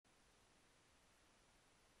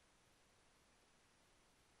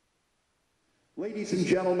Ladies and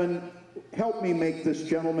gentlemen, help me make this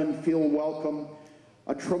gentleman feel welcome.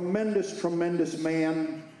 A tremendous, tremendous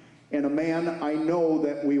man, and a man I know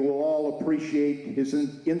that we will all appreciate his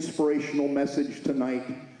inspirational message tonight,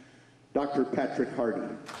 Dr. Patrick Hardy.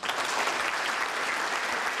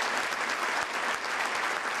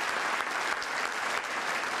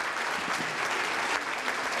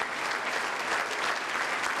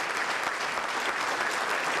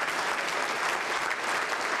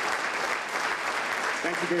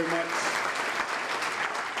 Thank you very much.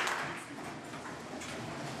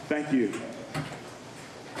 Thank you.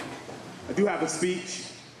 I do have a speech.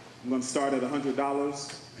 I'm going to start at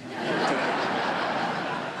 $100.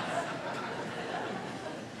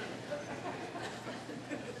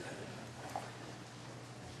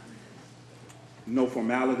 No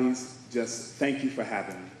formalities, just thank you for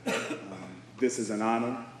having me. This is an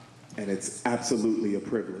honor, and it's absolutely a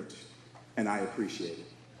privilege, and I appreciate it.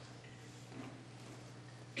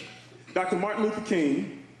 Dr. Martin Luther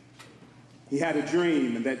King, he had a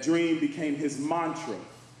dream, and that dream became his mantra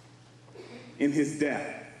in his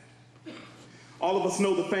death. All of us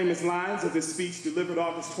know the famous lines of his speech delivered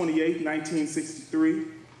August 28, 1963,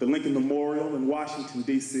 the Lincoln Memorial in Washington,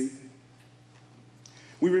 D.C.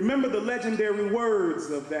 We remember the legendary words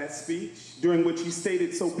of that speech, during which he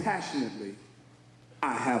stated so passionately,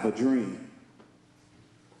 "I have a dream."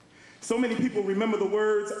 So many people remember the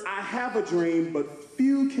words, "I have a dream," but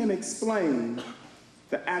few can explain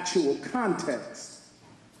the actual context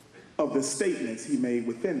of the statements he made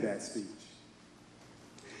within that speech.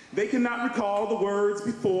 They cannot recall the words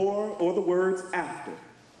before or the words after.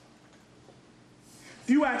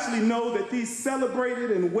 Few actually know that these celebrated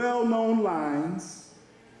and well-known lines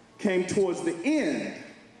came towards the end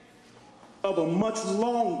of a much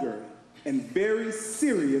longer and very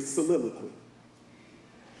serious soliloquy.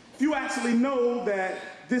 Few actually know that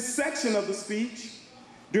this section of the speech,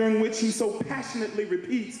 during which he so passionately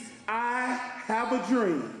repeats, "I have a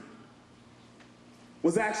dream,"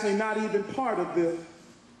 was actually not even part of the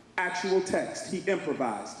actual text. He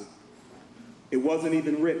improvised it. It wasn't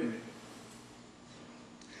even written.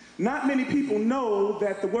 Not many people know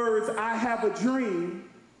that the words, "I have a dream,"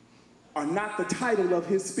 are not the title of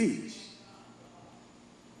his speech.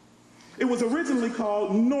 It was originally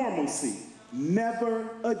called Normalcy, Never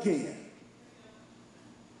Again.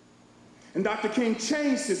 And Dr. King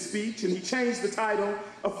changed his speech, and he changed the title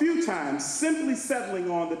a few times, simply settling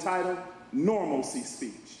on the title Normalcy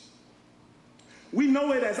Speech. We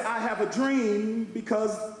know it as "I have a dream"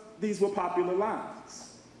 because these were popular lines.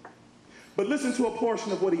 But listen to a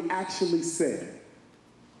portion of what he actually said.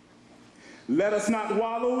 "Let us not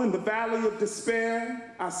wallow in the valley of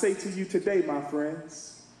despair, I say to you today, my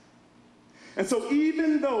friends. And so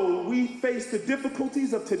even though we face the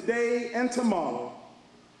difficulties of today and tomorrow,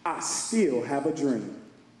 I still have a dream.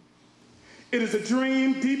 It is a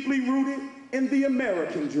dream deeply rooted in the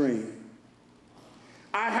American dream.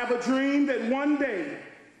 I have a dream that one day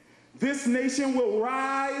this nation will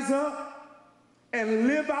rise up and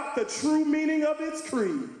live out the true meaning of its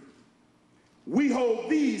creed. We hold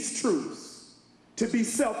these truths to be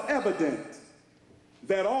self-evident,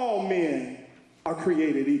 that all men are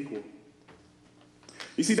created equal."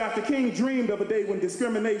 You see, Dr. King dreamed of a day when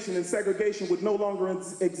discrimination and segregation would no longer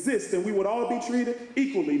exist, and we would all be treated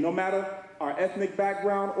equally, no matter our ethnic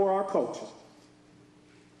background or our culture.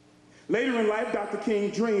 Later in life, Dr.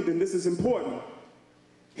 King dreamed, and this is important,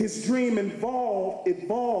 his dream evolved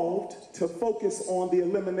to focus on the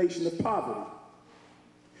elimination of poverty.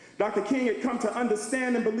 Dr. King had come to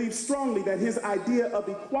understand and believe strongly that his idea of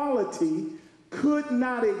equality could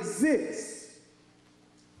not exist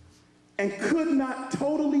and could not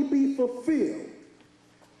totally be fulfilled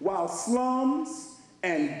while slums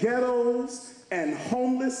and ghettos and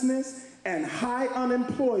homelessness and high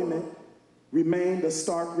unemployment remained a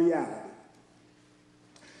stark reality.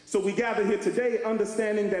 So we gather here today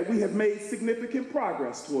understanding that we have made significant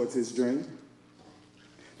progress towards his dream.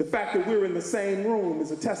 The fact that we're in the same room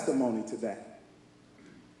is a testimony to that.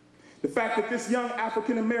 The fact that this young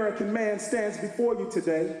African-American man stands before you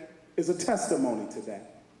today is a testimony to that.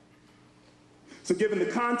 So given the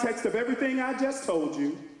context of everything I just told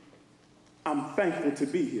you, I'm thankful to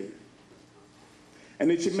be here.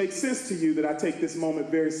 And it should make sense to you that I take this moment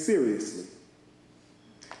very seriously.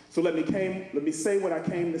 So let me say what I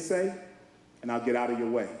came to say, and I'll get out of your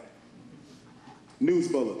way. News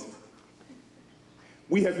bulletin.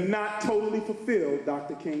 We have not totally fulfilled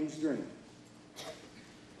Dr. King's dream.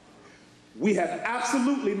 We have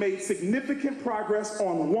absolutely made significant progress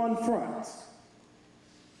on one front,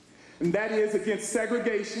 and that is against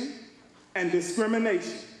segregation and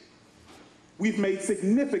discrimination. We've made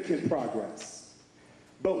significant progress.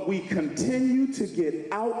 but we continue to get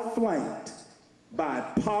outflanked by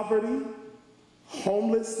poverty,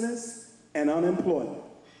 homelessness, and unemployment.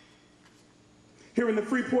 Here in the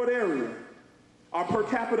Freeport area, our per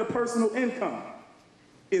capita personal income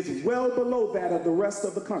is well below that of the rest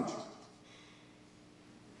of the country.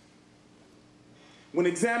 When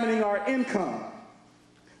examining our income,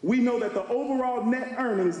 we know that the overall net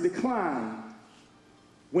earnings decline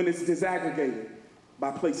when it's disaggregated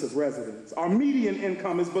by place of residence. Our median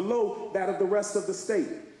income is below that of the rest of the state.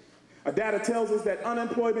 Our data tells us that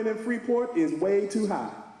unemployment in Freeport is way too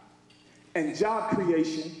high, and job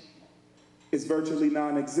creation is virtually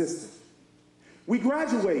non-existent. We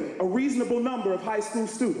graduate a reasonable number of high school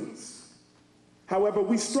students. However,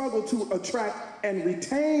 we struggle to attract and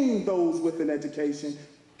retain those with an education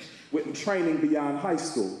with training beyond high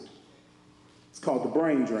school. It's called the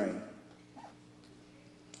brain drain.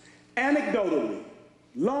 Anecdotally,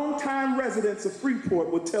 longtime residents of Freeport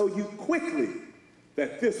will tell you quickly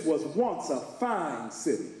that this was once a fine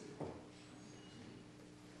city.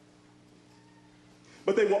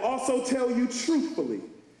 But they will also tell you truthfully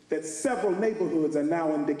that several neighborhoods are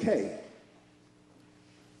now in decay.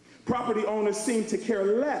 Property owners seem to care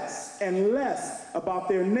less and less about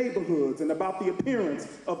their neighborhoods and about the appearance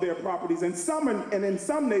of their properties. And in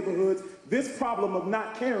some neighborhoods, this problem of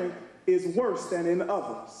not caring is worse than in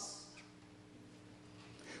others.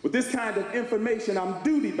 With this kind of information, I'm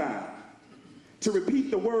duty-bound to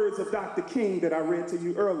repeat the words of Dr. King that I read to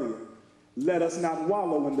you earlier. Let us not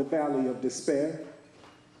wallow in the valley of despair.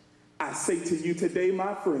 I say to you today,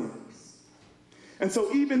 my friends. And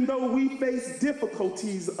so even though we face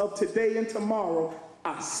difficulties of today and tomorrow,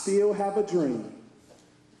 I still have a dream.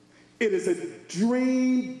 It is a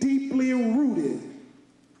dream deeply rooted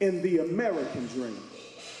in the American dream.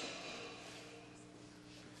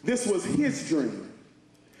 This was his dream.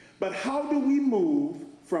 But how do we move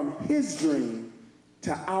from his dream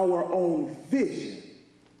to our own vision?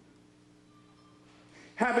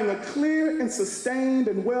 Having a clear and sustained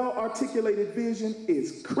and well-articulated vision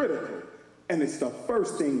is critical, and it's the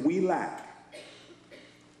first thing we lack.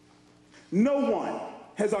 No one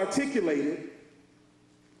has articulated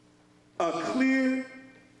a clear,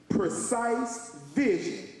 precise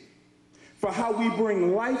vision for how we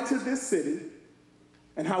bring life to this city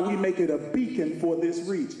and how we make it a beacon for this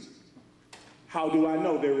region. How do I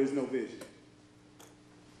know there is no vision?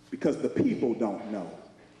 Because the people don't know.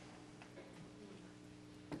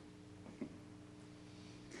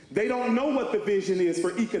 They don't know what the vision is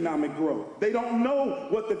for economic growth. They don't know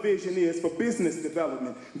what the vision is for business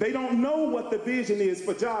development. They don't know what the vision is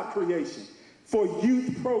for job creation, for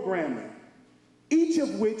youth programming, each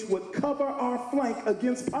of which would cover our flank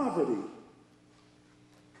against poverty.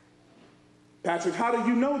 Patrick, how do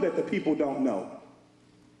you know that the people don't know?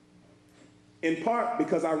 In part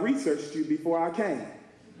because I researched you before I came.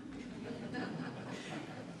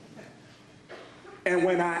 And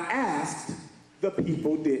when I asked, the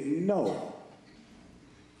people didn't know.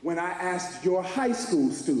 When I asked your high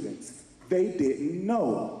school students, they didn't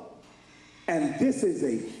know. And this is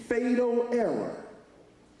a fatal error.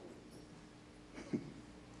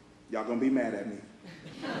 Y'all gonna be mad at me.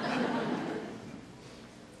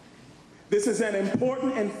 This is an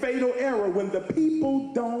important and fatal error when the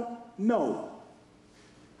people don't know.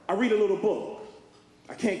 I read a little book.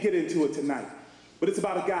 I can't get into it tonight, but it's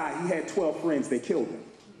about a guy. He had 12 friends. They killed him.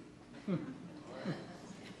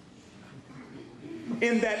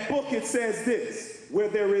 In that book, it says this: where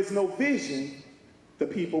there is no vision, the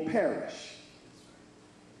people perish.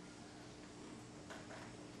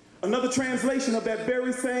 Another translation of that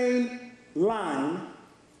very same line,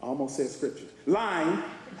 I almost said scripture, line.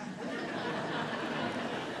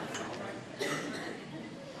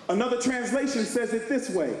 Another translation says it this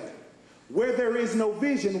way: where there is no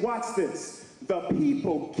vision, watch this, the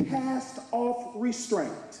people cast off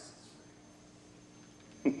restraint.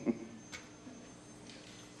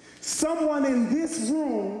 Someone in this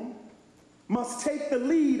room must take the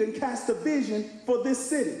lead and cast a vision for this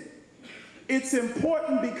city. It's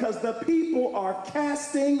important because the people are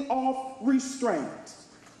casting off restraint.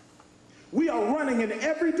 We are running in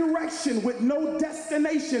every direction with no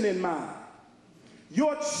destination in mind.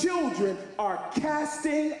 Your children are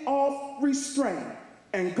casting off restraint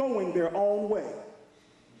and going their own way.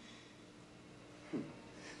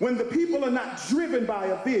 When the people are not driven by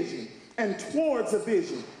a vision and towards a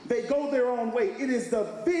vision, they go their own way. It is the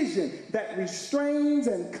vision that restrains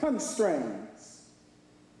and constrains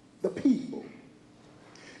the people.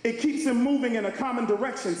 It keeps them moving in a common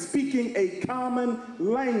direction, speaking a common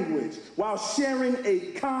language while sharing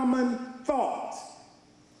a common thought.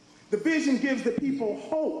 The vision gives the people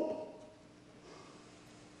hope.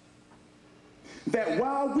 that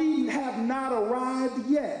while we have not arrived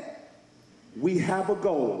yet, we have a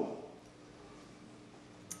goal.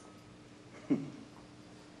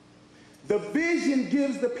 The vision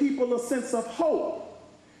gives the people a sense of hope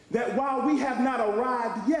that while we have not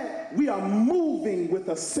arrived yet, we are moving with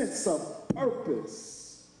a sense of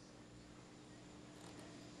purpose.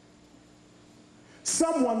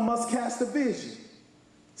 Someone must cast a vision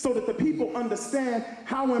so that the people understand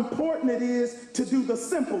how important it is to do the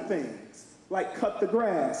simple things, like cut the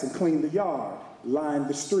grass and clean the yard, line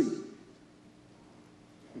the street.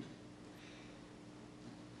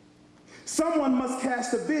 Someone must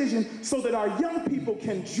cast a vision so that our young people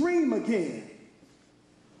can dream again.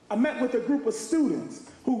 I met with a group of students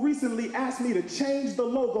who recently asked me to change the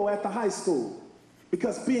logo at the high school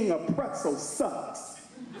because being a pretzel sucks.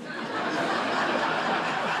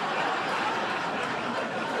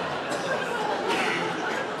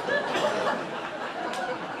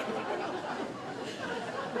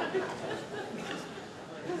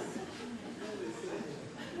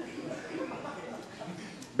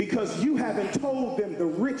 Because you haven't told them the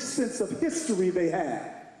rich sense of history they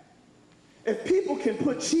have. If people can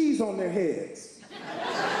put cheese on their heads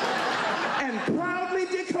and proudly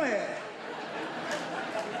declare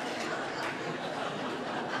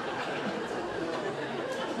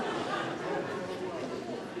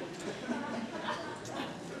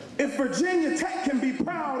if Virginia Tech can be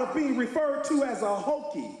proud of being referred to as a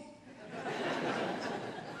Hokie,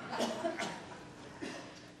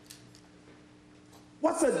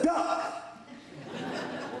 what's a duck?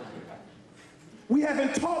 We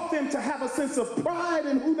haven't taught them to have a sense of pride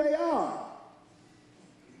in who they are.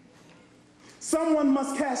 Someone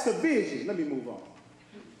must cast a vision. Let me move on.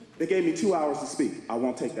 They gave me 2 hours to speak. I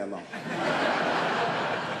won't take that long.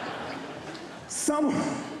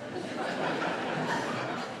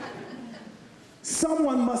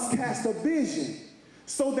 Someone must cast a vision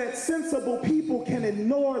so that sensible people can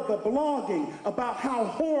ignore the blogging about how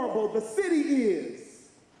horrible the city is.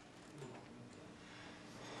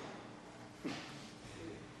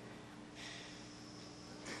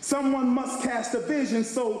 Someone must cast a vision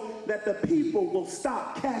so that the people will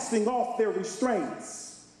stop casting off their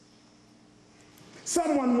restraints.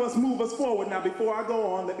 Someone must move us forward. Now, before I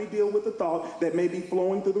go on, let me deal with the thought that may be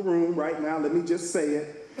flowing through the room right now. Let me just say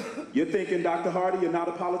it. You're thinking, Dr. Hardy, you're not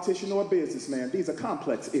a politician or a businessman. These are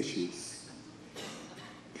complex issues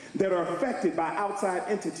that are affected by outside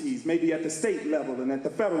entities, maybe at the state level and at the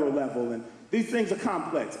federal level. And these things are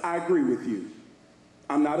complex. I agree with you.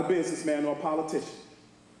 I'm not a businessman or a politician.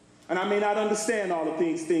 And I may not understand all of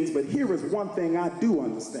these things, but here is one thing I do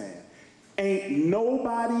understand. Ain't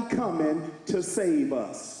nobody coming to save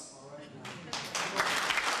us.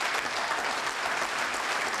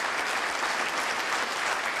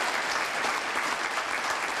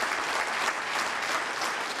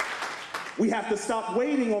 We have to stop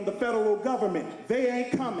waiting on the federal government. They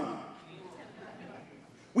ain't coming.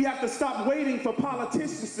 We have to stop waiting for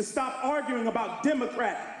politicians to stop arguing about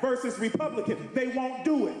Democrat versus Republican. They won't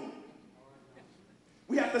do it.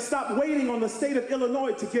 We have to stop waiting on the state of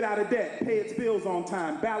Illinois to get out of debt, pay its bills on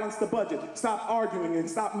time, balance the budget, stop arguing and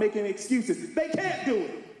stop making excuses. They can't do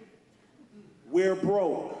it. We're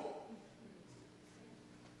broke.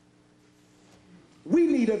 We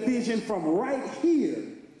need a vision from right here,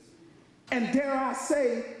 and dare I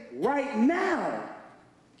say, right now.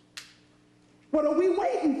 What are we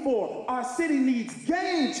waiting for? Our city needs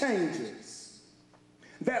game changers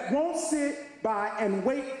that won't sit by and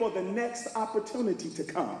wait for the next opportunity to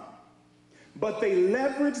come, but they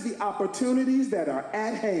leverage the opportunities that are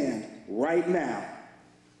at hand right now.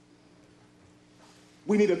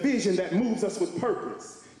 We need a vision that moves us with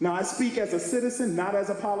purpose. Now, I speak as a citizen, not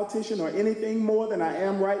as a politician or anything more than I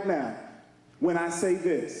am right now, when I say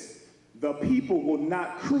this: the people will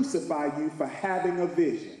not crucify you for having a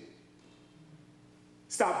vision.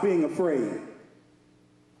 Stop being afraid.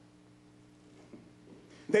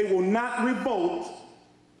 They will not revolt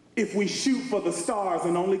if we shoot for the stars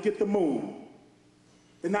and only get the moon.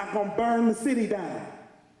 They're not going to burn the city down.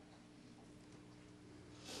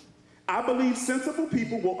 I believe sensible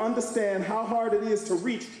people will understand how hard it is to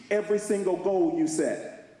reach every single goal you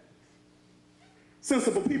set.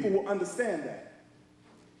 Sensible people will understand that.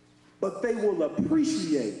 But they will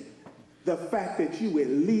appreciate the fact that you at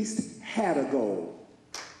least had a goal.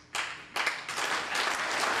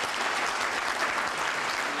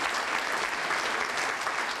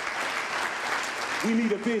 We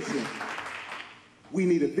need a vision. We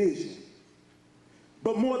need a vision.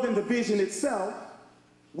 But more than the vision itself,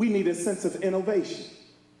 we need a sense of innovation.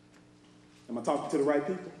 Am I talking to the right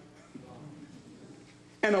people?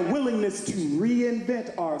 And a willingness to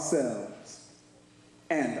reinvent ourselves.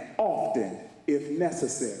 and often if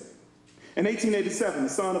necessary. In 1887, the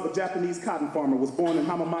son of a Japanese cotton farmer was born in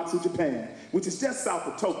Hamamatsu, Japan, which is just south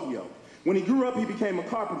of Tokyo. When he grew up, he became a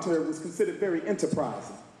carpenter and was considered very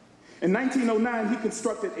enterprising. In 1909, he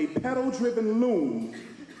constructed a pedal-driven loom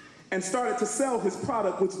and started to sell his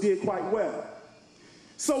product, which did quite well.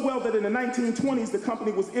 So well that in the 1920s, the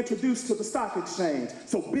company was introduced to the stock exchange,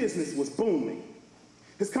 so business was booming.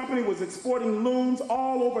 His company was exporting looms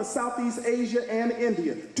all over Southeast Asia and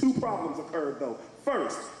India. Two problems occurred, though.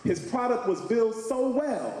 First, his product was billed so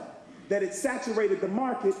well that it saturated the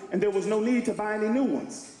market and there was no need to buy any new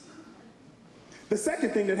ones. The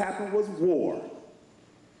second thing that happened was war.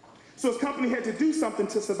 So his company had to do something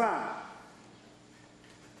to survive.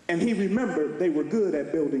 And he remembered they were good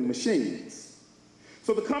at building machines.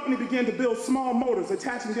 So the company began to build small motors,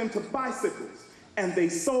 attaching them to bicycles, and they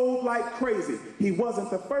sold like crazy. He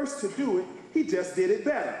wasn't the first to do it, he just did it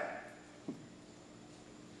better.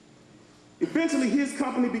 Eventually, his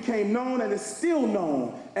company became known and is still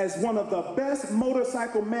known as one of the best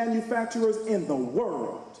motorcycle manufacturers in the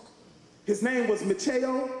world. His name was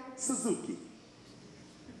Michio Suzuki.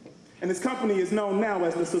 And his company is known now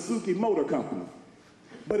as the Suzuki Motor Company.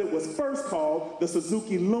 But it was first called the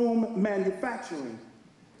Suzuki Loom Manufacturing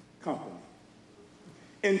Company.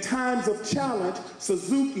 In times of challenge,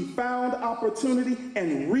 Suzuki found opportunity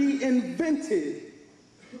and reinvented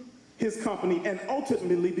his company and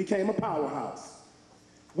ultimately became a powerhouse.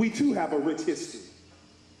 We too have a rich history.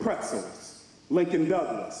 Pretzels, Lincoln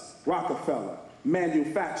Douglas, Rockefeller,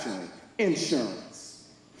 manufacturing, insurance.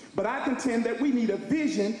 But I contend that we need a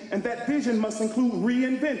vision, and that vision must include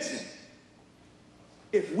reinvention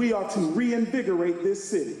if we are to reinvigorate this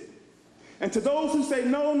city. And to those who say,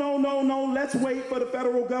 no, no, no, no, let's wait for the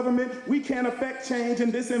federal government, we can't affect change in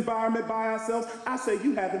this environment by ourselves, I say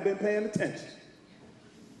you haven't been paying attention.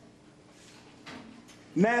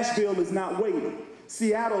 Nashville is not waiting.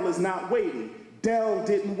 Seattle is not waiting. Dell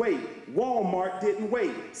didn't wait. Walmart didn't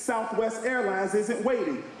wait. Southwest Airlines isn't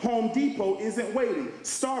waiting. Home Depot isn't waiting.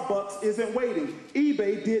 Starbucks isn't waiting.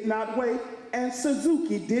 eBay did not wait. And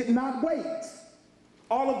Suzuki did not wait.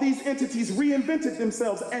 All of these entities reinvented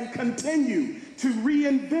themselves and continue to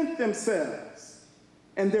reinvent themselves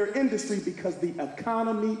and their industry because the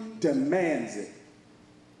economy demands it.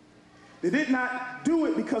 They did not do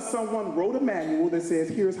it because someone wrote a manual that says,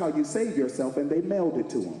 here's how you save yourself, and they mailed it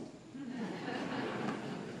to them.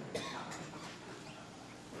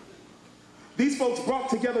 These folks brought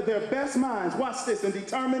together their best minds, watch this, and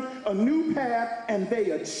determined a new path, and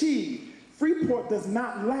they achieved. Freeport does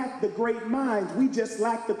not lack the great minds. We just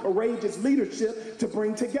lack the courageous leadership to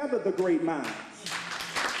bring together the great minds.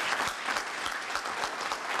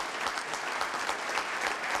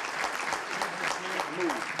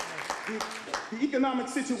 The economic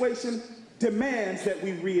situation demands that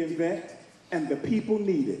we reinvent, and the people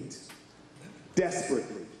need it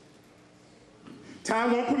desperately.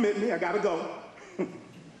 Time won't permit me, I gotta go,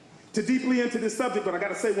 to deeply into this subject, but I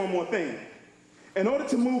gotta say one more thing. In order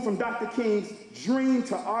to move from Dr. King's dream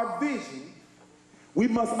to our vision, we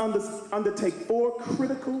must undertake 4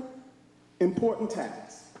 critical, important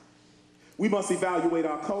tasks. We must evaluate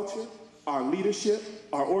our culture, our leadership,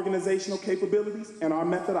 our organizational capabilities, and our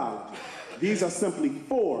methodology. These are simply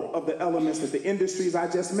 4 of the elements that the industries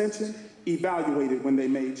I just mentioned evaluated when they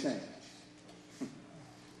made change.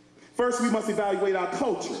 First, we must evaluate our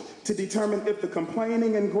culture to determine if the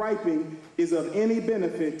complaining and griping is of any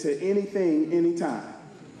benefit to anything, anytime.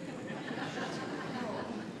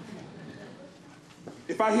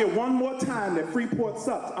 If I hear one more time that Freeport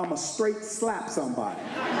sucks, I'ma straight slap somebody.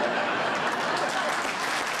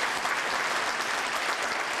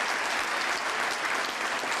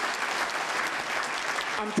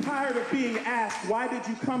 I'm tired of being asked, why did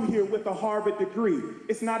you come here with a Harvard degree?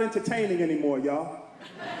 It's not entertaining anymore, y'all.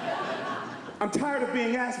 I'm tired of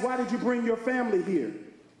being asked, why did you bring your family here?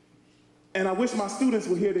 And I wish my students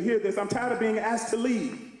were here to hear this. I'm tired of being asked to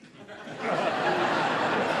leave.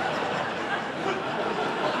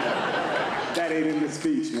 That ain't in the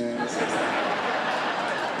speech, man.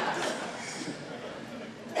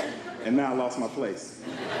 And now I lost my place.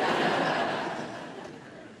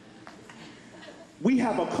 We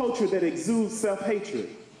have a culture that exudes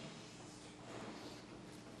self-hatred.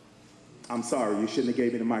 I'm sorry, you shouldn't have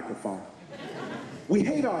gave me the microphone. We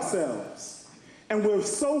hate ourselves, and we're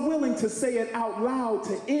so willing to say it out loud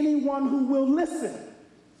to anyone who will listen.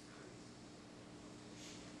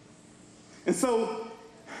 And so,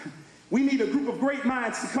 we need a group of great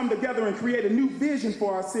minds to come together and create a new vision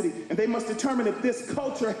for our city, and they must determine if this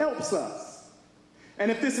culture helps us. And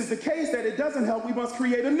if this is the case, that it doesn't help, we must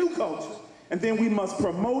create a new culture, and then we must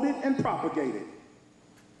promote it and propagate it.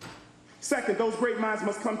 Second, those great minds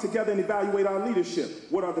must come together and evaluate our leadership.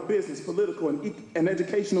 What are the business, political, and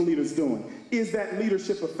educational leaders doing? Is that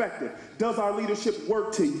leadership effective? Does our leadership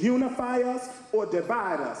work to unify us or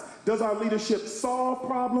divide us? Does our leadership solve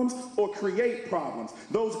problems or create problems?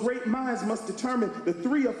 Those great minds must determine the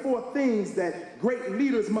 3 or 4 things that great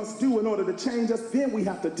leaders must do in order to change us. Then we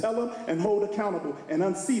have to tell them and hold accountable and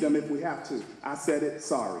unseat them if we have to. I said it,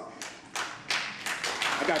 sorry.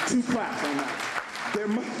 I got 2 claps on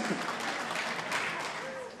that.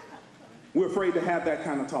 We're afraid to have that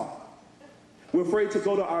kind of talk. We're afraid to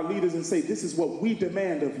go to our leaders and say, this is what we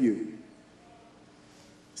demand of you.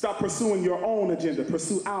 Stop pursuing your own agenda,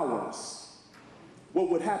 pursue ours. What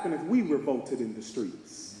would happen if we revolted in the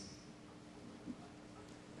streets?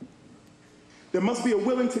 There must be a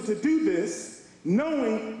willingness to do this,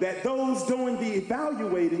 knowing that those doing the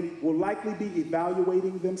evaluating will likely be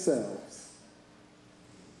evaluating themselves.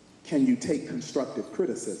 Can you take constructive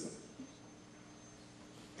criticism?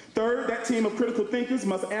 Third, that team of critical thinkers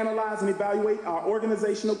must analyze and evaluate our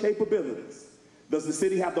organizational capabilities. Does the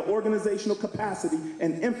city have the organizational capacity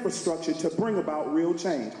and infrastructure to bring about real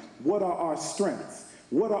change? What are our strengths?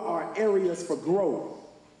 What are our areas for growth?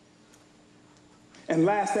 And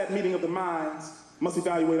last, that meeting of the minds must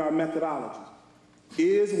evaluate our methodology.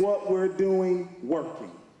 Is what we're doing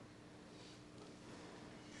working?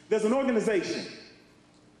 There's an organization.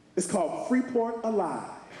 It's called Freeport Alive.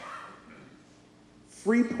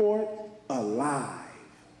 Freeport Alive.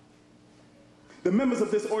 The members of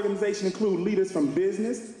this organization include leaders from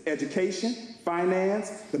business, education, finance,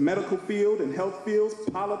 the medical field and health fields,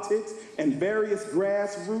 politics, and various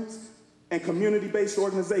grassroots and community-based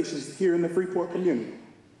organizations here in the Freeport community.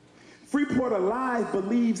 Freeport Alive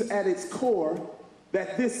believes at its core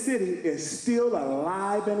that this city is still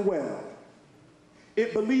alive and well.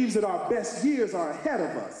 It believes that our best years are ahead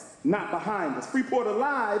of us, not behind us. Freeport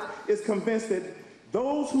Alive is convinced that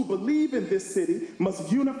those who believe in this city must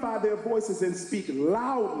unify their voices and speak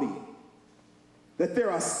loudly that there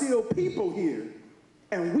are still people here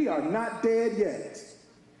and we are not dead yet.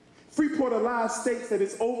 Freeport Alive states that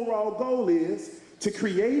its overall goal is to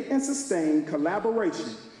create and sustain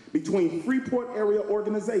collaboration between Freeport area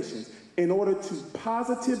organizations in order to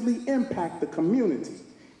positively impact the community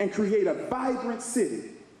and create a vibrant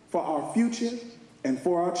city for our future and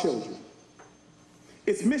for our children.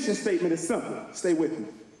 Its mission statement is simple. Stay with me.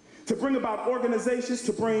 To bring about organizations,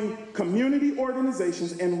 to bring community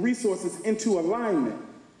organizations and resources into alignment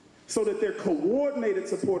so that their coordinated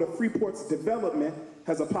support of Freeport's development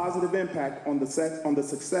has a positive impact on the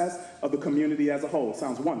success of the community as a whole.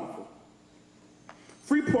 Sounds wonderful.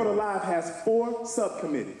 Freeport Alive has 4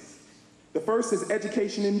 subcommittees. The first is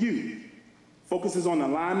Education and Youth. Focuses on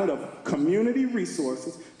alignment of community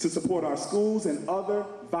resources to support our schools and other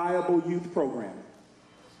viable youth programming.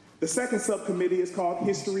 The second subcommittee is called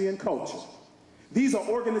History and Culture. These are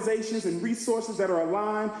organizations and resources that are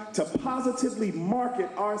aligned to positively market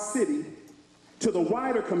our city to the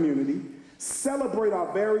wider community, celebrate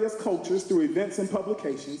our various cultures through events and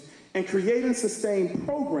publications, and create and sustain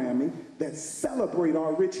programming that celebrate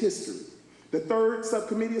our rich history. The third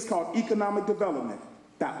subcommittee is called Economic Development.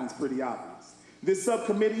 That one's pretty obvious. This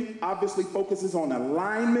subcommittee obviously focuses on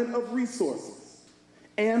alignment of resources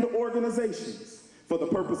and organizations for the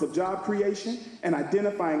purpose of job creation and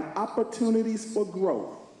identifying opportunities for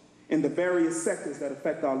growth in the various sectors that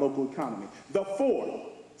affect our local economy. The fourth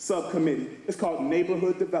subcommittee is called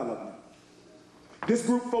Neighborhood Development. This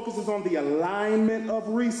group focuses on the alignment of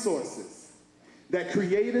resources that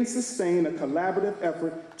create and sustain a collaborative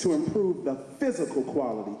effort to improve the physical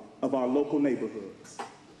quality of our local neighborhoods.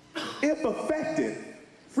 If effective,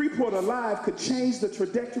 Freeport Alive could change the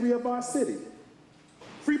trajectory of our city.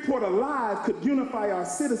 Freeport Alive could unify our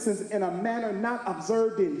citizens in a manner not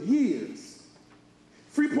observed in years.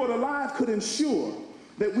 Freeport Alive could ensure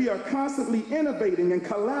that we are constantly innovating and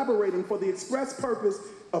collaborating for the express purpose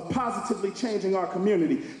of positively changing our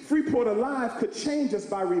community. Freeport Alive could change us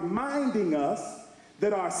by reminding us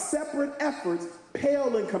that our separate efforts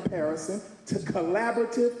pale in comparison to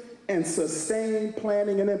collaborative and sustained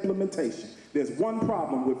planning and implementation. There's one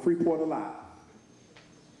problem with Freeport Alive.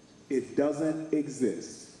 It doesn't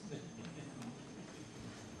exist.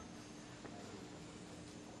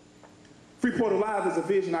 Freeport Alive is a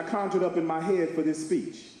vision I conjured up in my head for this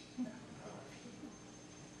speech.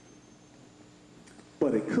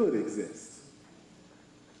 But it could exist.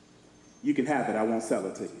 You can have it, I won't sell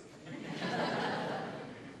it to you.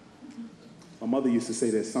 My mother used to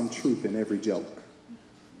say there's some truth in every joke.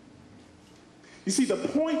 You see, the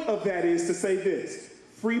point of that is to say this: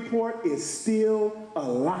 Freeport is still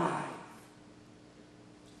alive.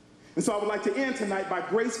 And so I would like to end tonight by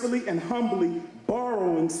gracefully and humbly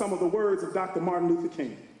borrowing some of the words of Dr. Martin Luther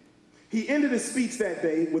King. He ended his speech that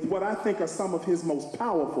day with what I think are some of his most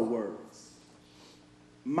powerful words.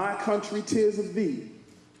 My country, 'tis of thee,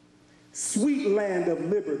 sweet land of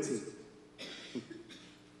liberty,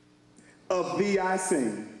 of thee I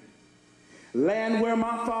sing. Land where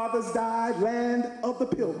my fathers died, land of the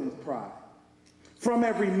pilgrim's pride. From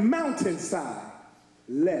every mountainside,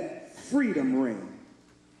 let freedom ring.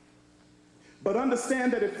 But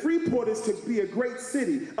understand that if Freeport is to be a great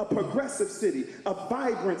city, a progressive city, a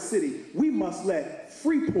vibrant city, we must let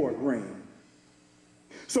Freeport ring.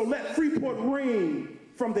 So let Freeport ring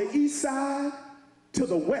from the east side to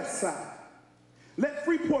the west side. Let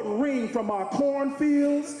Freeport ring from our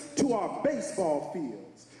cornfields to our baseball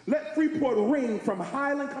fields. Let Freeport ring from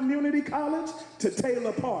Highland Community College to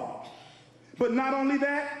Taylor Park. But not only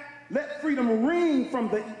that, let freedom ring from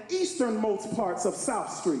the easternmost parts of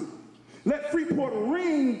South Street. Let Freeport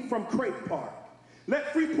ring from Craig Park.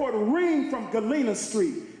 Let Freeport ring from Galena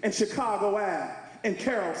Street and Chicago Ave and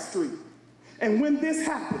Carroll Street. And when this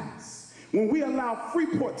happens, when we allow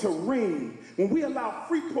Freeport to ring, when we allow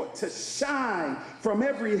Freeport to shine from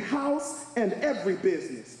every house and every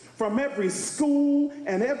business, from every school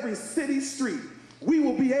and every city street, we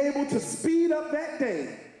will be able to speed up that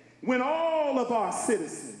day when all of our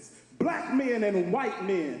citizens, black men and white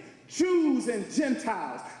men, Jews and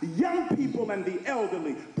Gentiles, young people and the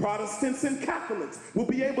elderly, Protestants and Catholics will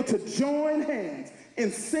be able to join hands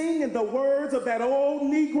and sing in the words of that old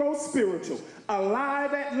Negro spiritual,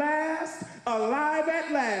 alive at last, alive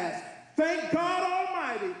at last. Thank God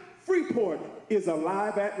Almighty, Freeport is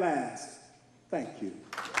alive at last. Thank you.